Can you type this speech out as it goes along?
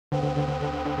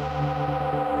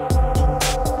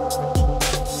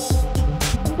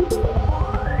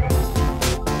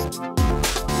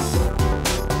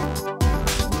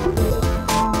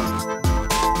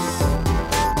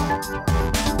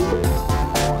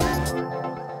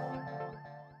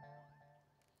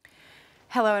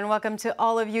Hello and welcome to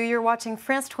all of you. You're watching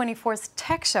France 24's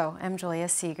Tech Show. I'm Julia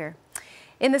Seeger.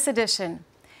 In this edition,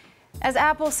 as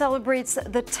Apple celebrates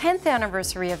the 10th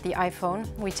anniversary of the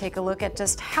iPhone, we take a look at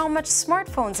just how much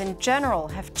smartphones in general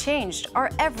have changed our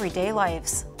everyday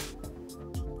lives.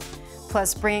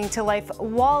 Plus, bringing to life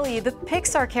Wall-E, the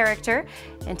Pixar character.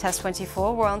 In Test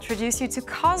 24, we'll introduce you to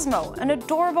Cozmo, an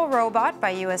adorable robot by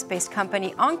US-based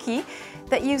company Anki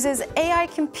that uses AI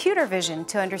computer vision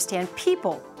to understand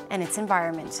people and its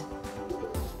environment.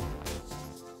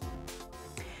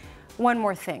 One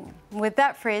more thing. With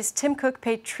that phrase, Tim Cook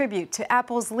paid tribute to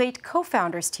Apple's late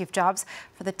co-founder Steve Jobs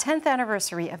for the 10th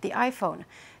anniversary of the iPhone.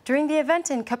 During the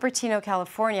event in Cupertino,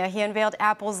 California, he unveiled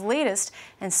Apple's latest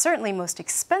and certainly most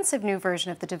expensive new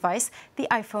version of the device, the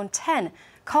iPhone X,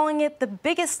 calling it the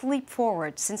biggest leap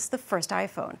forward since the first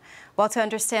iPhone. Well, to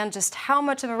understand just how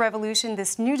much of a revolution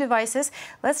this new device is,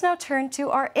 let's now turn to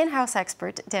our in-house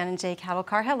expert, Dan and Jay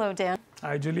Cattlecar. Hello, Dan.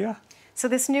 Hi, Julia. So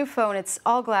this new phone, it's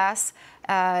all glass,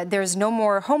 there's no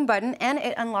more home button, and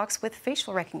it unlocks with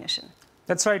facial recognition.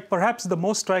 That's right. Perhaps the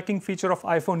most striking feature of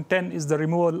iPhone X is the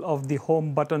removal of the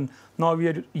home button. Now we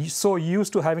are so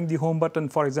used to having the home button.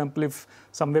 For example, if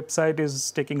some website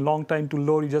is taking a long time to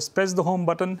load, you just press the home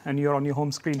button and you're on your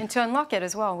home screen. And to unlock it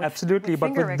as well. Absolutely.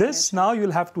 But with this, now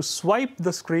you'll have to swipe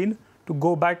the screen to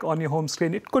go back on your home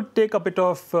screen. It could take a bit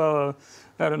of, I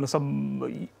don't know,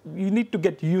 you need to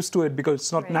get used to it because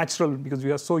it's not natural, because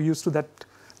we are so used to that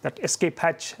escape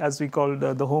hatch, as we call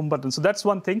the home button. So that's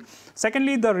one thing.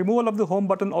 Secondly, the removal of the home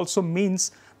button also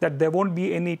means that there won't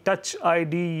be any Touch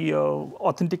ID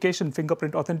authentication,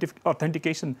 fingerprint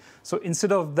authentication. So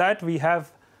instead of that, we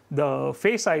have the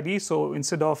Face ID. So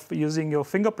instead of using your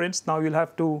fingerprints, now you'll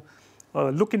have to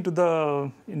look into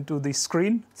the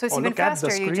screen. So it's even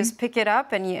faster. You just pick it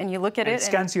up and you look at it. It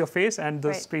scans your face and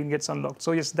the screen gets unlocked.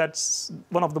 So yes, that's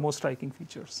one of the most striking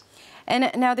features.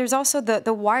 And now there's also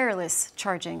the wireless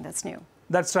charging that's new.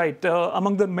 That's right.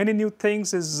 Among the many new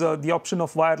things is the option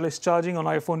of wireless charging on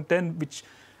iPhone X, which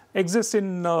exists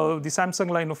in the Samsung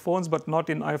line of phones, but not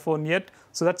in iPhone yet.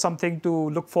 So that's something to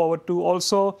look forward to.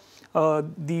 Also,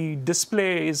 the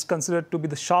display is considered to be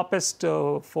the sharpest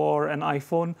for an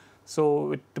iPhone.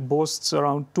 So it boasts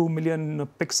around 2 million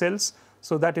pixels.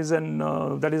 So that is an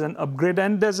upgrade.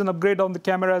 And there's an upgrade on the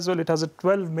camera as well. It has a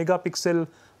 12 megapixel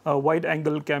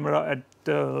wide-angle camera at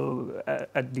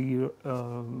the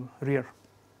rear.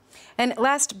 And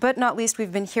last but not least,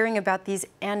 we've been hearing about these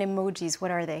animojis.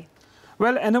 What are they?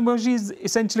 Well, animojis,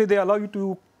 essentially, they allow you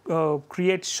to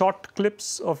create short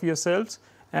clips of yourselves,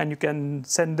 and you can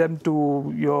send them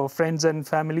to your friends and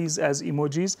families as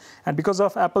emojis. And because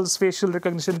of Apple's facial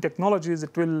recognition technologies,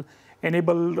 it will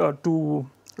enable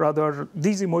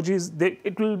these emojis,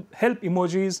 it will help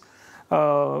emojis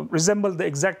resemble the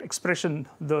exact expression,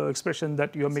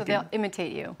 that you're making. So they'll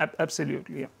imitate you.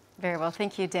 Absolutely, yeah. Very well,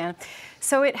 thank you, Dan.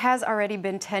 So it has already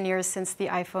been 10 years since the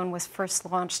iPhone was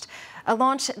first launched, a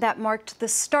launch that marked the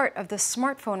start of the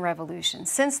smartphone revolution.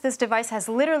 Since this device has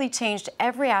literally changed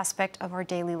every aspect of our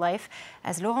daily life,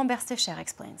 as Laurent Berstecher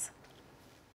explains.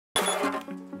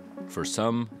 For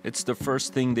some, it's the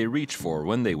first thing they reach for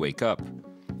when they wake up.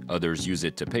 Others use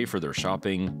it to pay for their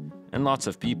shopping, and lots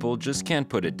of people just can't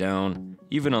put it down,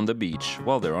 even on the beach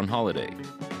while they're on holiday.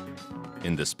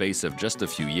 In the space of just a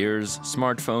few years,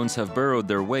 smartphones have burrowed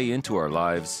their way into our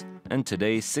lives, and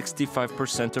today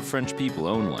 65% of French people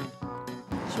own one.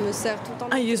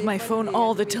 I use my phone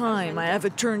all the time. I have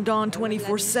it turned on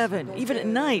 24/7. Even at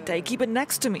night, I keep it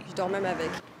next to me.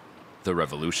 The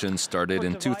revolution started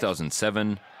in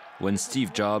 2007 when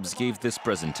Steve Jobs gave this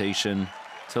presentation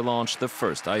to launch the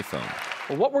first iPhone.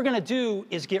 Well, what we're going to do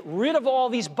is get rid of all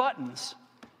these buttons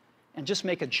and just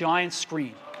make a giant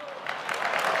screen.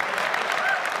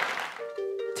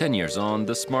 10 years on,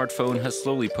 the smartphone has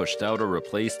slowly pushed out or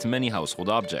replaced many household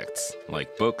objects,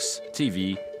 like books,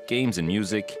 TV, games and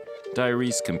music,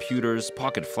 diaries, computers,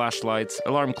 pocket flashlights,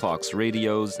 alarm clocks,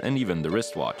 radios, and even the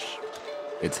wristwatch.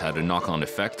 It's had a knock-on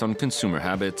effect on consumer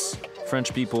habits.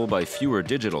 French people buy fewer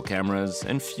digital cameras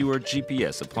and fewer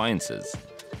GPS appliances.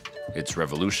 It's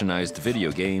revolutionized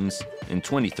video games. In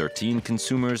 2013,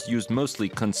 consumers used mostly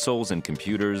consoles and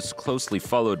computers, closely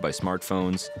followed by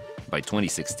smartphones. By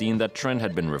 2016, that trend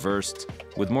had been reversed,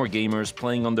 with more gamers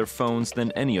playing on their phones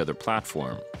than any other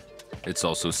platform. It's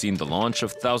also seen the launch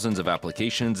of thousands of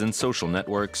applications and social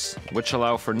networks, which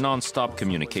allow for non-stop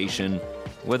communication,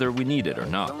 whether we need it or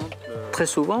not.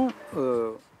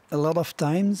 A lot of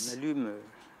times,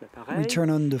 we turn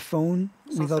on the phone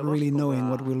without really knowing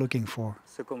what we're looking for.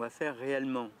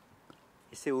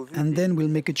 And then we'll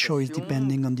make a choice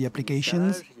depending on the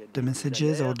applications, the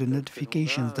messages or the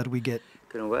notifications that we get.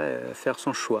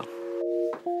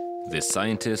 This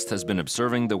scientist has been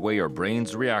observing the way our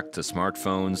brains react to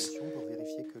smartphones.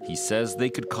 He says they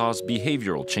could cause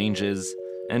behavioral changes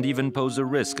and even pose a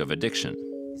risk of addiction.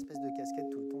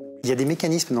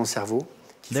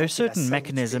 There are certain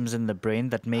mechanisms in the brain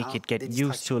that make it get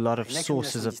used to a lot of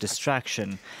sources of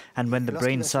distraction, and when the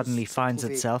brain suddenly finds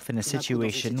itself in a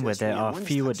situation where there are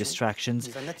fewer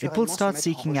distractions, it will start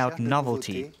seeking out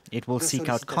novelty. It will seek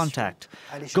out contact,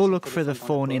 go look for the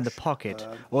phone in the pocket,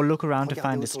 or look around to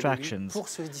find distractions.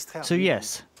 So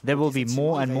yes, there will be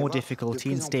more and more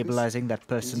difficulty in stabilizing that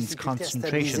person's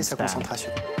concentration span.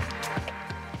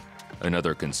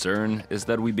 Another concern is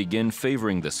that we begin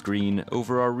favoring the screen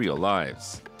over our real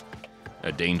lives,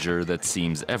 a danger that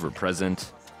seems ever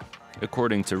present.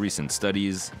 According to recent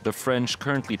studies, the French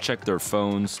currently check their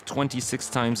phones 26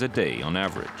 times a day on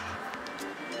average.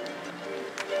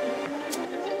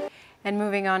 And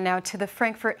moving on now to the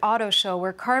Frankfurt Auto Show,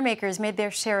 where car makers made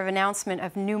their share of announcement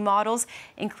of new models,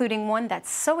 including one that's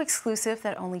so exclusive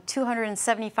that only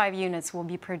 275 units will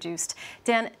be produced.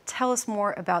 Dan, tell us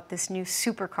more about this new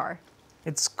supercar.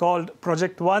 It's called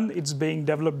Project One. It's being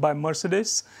developed by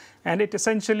Mercedes, and it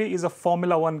essentially is a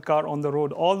Formula One car on the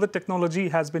road. All the technology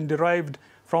has been derived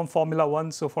from Formula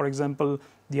One. So, for example,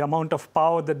 the amount of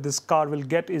power that this car will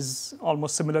get is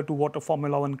almost similar to what a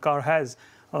Formula One car has.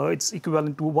 It's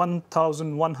equivalent to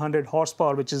 1,100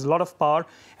 horsepower, which is a lot of power.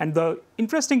 And the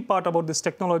interesting part about this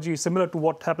technology, similar to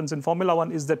what happens in Formula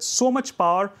One, is that so much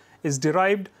power is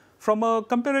derived from a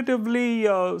comparatively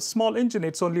small engine.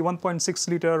 It's only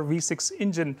 1.6-liter V6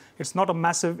 engine. It's not a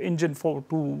massive engine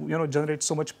to generate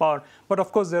so much power. But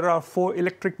of course, there are 4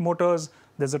 electric motors.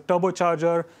 There's a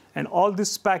turbocharger, and all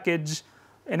this package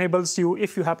enables you,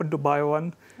 if you happen to buy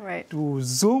one, to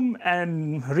zoom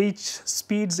and reach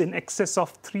speeds in excess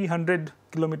of 300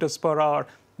 kilometers per hour.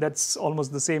 That's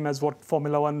almost the same as what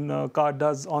Formula One car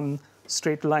does on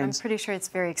straight lines. I'm pretty sure it's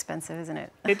very expensive, isn't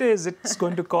it? It is. It's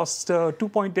going to cost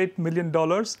 $2.8 million,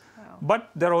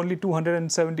 but there are only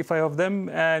 275 of them,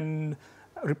 and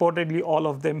reportedly all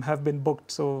of them have been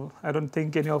booked. So I don't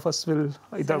think any of us will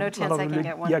either no chance I can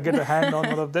get one. get a hand on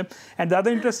one of them. And the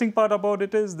other interesting part about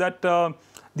it is that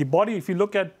the body, if you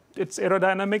look at its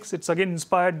aerodynamics, it's again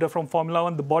inspired from Formula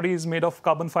One. The body is made of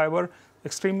carbon fiber,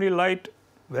 extremely light,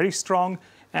 very strong,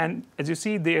 and as you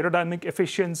see, the aerodynamic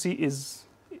efficiency is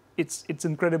it's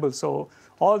incredible. So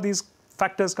all these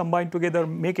factors combined together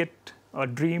make it a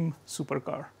dream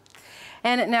supercar.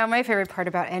 And now my favorite part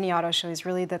about any auto show is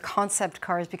really the concept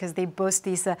cars, because they boast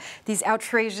these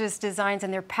outrageous designs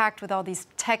and they're packed with all these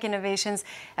tech innovations.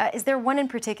 Is there one in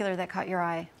particular that caught your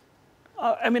eye?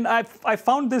 I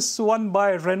found this one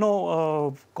by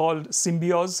Renault called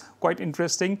Symbioz quite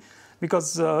interesting,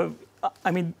 because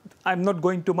I'm not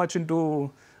going too much into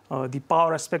the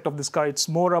power aspect of this car. It's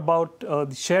more about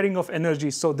the sharing of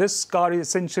energy. So this car is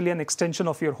essentially an extension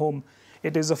of your home.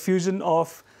 It is a fusion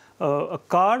of a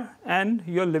car and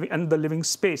the living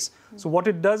space. So what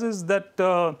it does is that,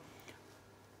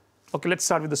 okay, let's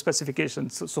start with the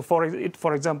specifications. So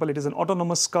for example, it is an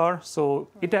autonomous car. So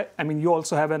you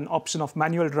also have an option of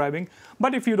manual driving.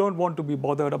 But if you don't want to be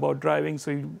bothered about driving,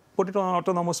 so you put it on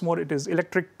autonomous mode. It is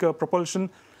electric propulsion.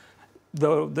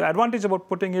 The advantage about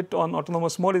putting it on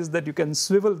autonomous mode is that you can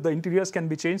swivel, the interiors can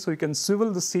be changed, so you can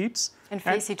swivel the seats. And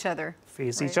face each other.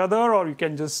 Each other, or you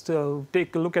can just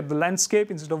take a look at the landscape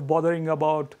instead of bothering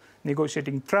about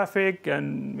negotiating traffic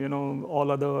and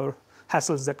all other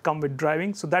hassles that come with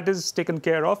driving. So that is taken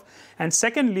care of. And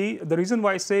secondly, the reason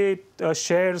why I say it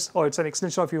shares, or it's an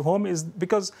extension of your home, is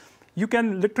because you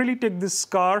can literally take this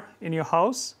car in your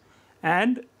house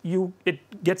and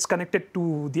it gets connected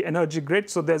to the energy grid.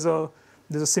 So there's a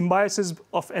symbiosis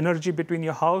of energy between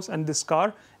your house and this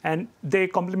car, and they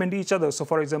complement each other. So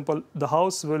for example, the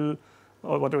house will,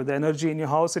 or whatever the energy in your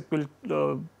house, it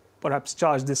will perhaps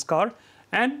charge this car,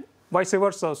 and vice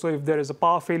versa. So if there is a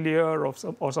power failure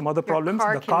or some other problems,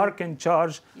 the car can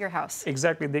charge your house.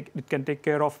 Exactly. It can take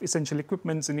care of essential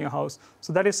equipments in your house.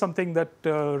 So that is something that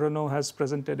Renault has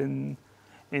presented in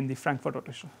the Frankfurt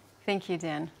Auto Show. Thank you,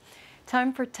 Dan.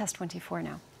 Time for Test 24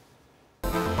 now.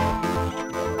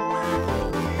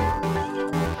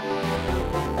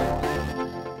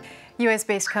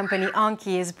 US-based company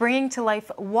Anki is bringing to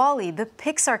life Wall-E, the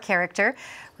Pixar character,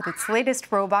 with its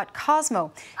latest robot,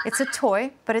 Cozmo. It's a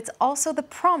toy, but it's also the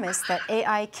promise that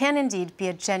AI can indeed be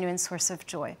a genuine source of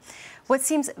joy. What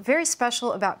seems very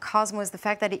special about Cozmo is the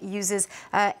fact that it uses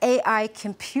AI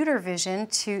computer vision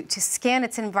to scan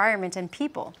its environment and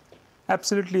people.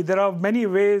 Absolutely. There are many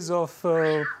ways of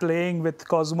playing with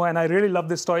Cozmo, and I really love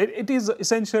this toy. It is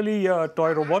essentially a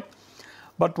toy robot,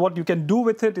 But what you can do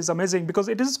with it is amazing because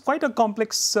it is quite a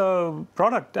complex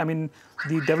product. I mean,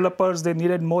 the developers, they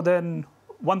needed more than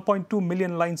 1.2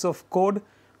 million lines of code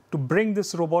to bring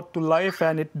this robot to life,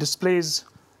 and it displays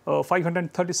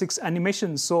 536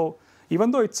 animations. So even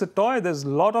though it's a toy, there's a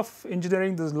lot of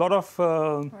engineering, there's a lot of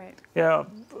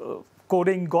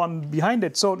coding gone behind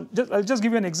it. So I'll just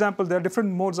give you an example. There are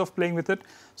different modes of playing with it.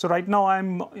 So right now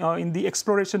I'm in the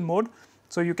exploration mode.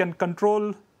 So you can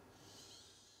control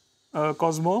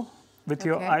Cozmo with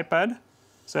your iPad.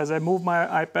 So as I move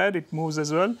my iPad, it moves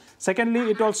as well.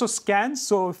 Secondly, it also scans.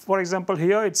 So for example,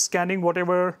 here it's scanning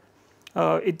whatever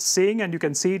it's saying, and you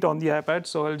can see it on the iPad.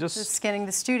 So I'll just... It's scanning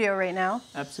the studio right now.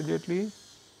 Absolutely.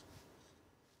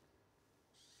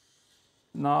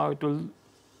 Now it will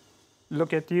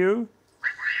look at you.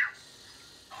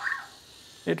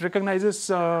 It recognizes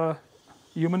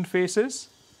human faces.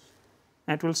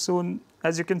 And it will soon,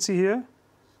 as you can see here.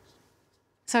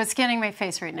 So it's scanning my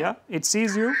face right now. Yeah, it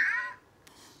sees you.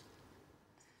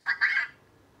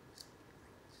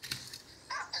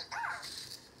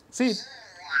 See,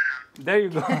 there you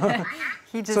go.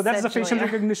 So that's the facial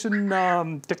recognition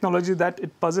technology that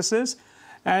it possesses.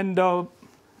 And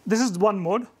this is one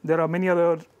mode. There are many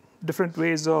other different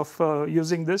ways of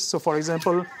using this. So for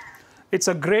example, it's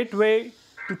a great way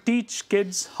to teach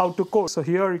kids how to code. So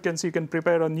here you can see you can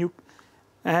prepare a new,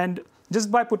 and just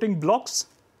by putting blocks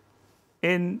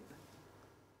in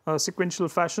a sequential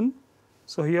fashion.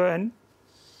 So here, and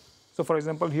so for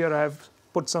example, here I have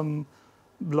put some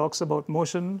blocks about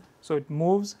motion. So it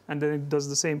moves and then it does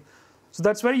the same. So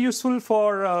that's very useful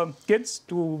for kids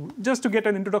just to get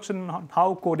an introduction on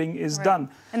how coding is done.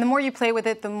 And the more you play with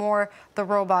it, the more the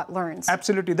robot learns.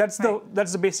 Absolutely. That's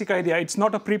the basic idea. It's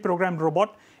not a pre-programmed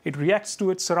robot. It reacts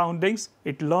to its surroundings.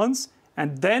 It learns.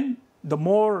 And then the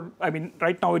more, I mean,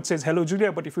 right now it says, hello,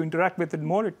 Julia, but if you interact with it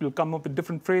more, it will come up with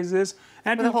different phrases.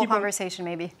 And for the whole conversation,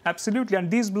 maybe. Absolutely. And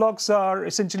these blocks are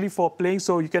essentially for playing.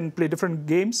 So you can play different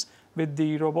games with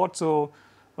the robot. So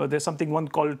there's one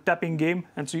called tapping game.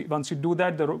 And so once you do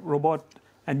that, the robot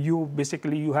and you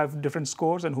basically, you have different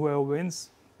scores, and whoever wins.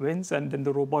 And then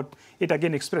the robot, it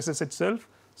again expresses itself.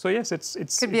 So yes,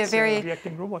 it's could be a very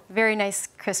reacting robot. Very nice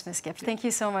Christmas gift. Thank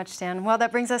you so much, Dan. Well,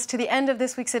 that brings us to the end of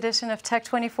this week's edition of Tech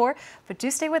 24. But do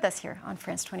stay with us here on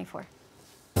France 24.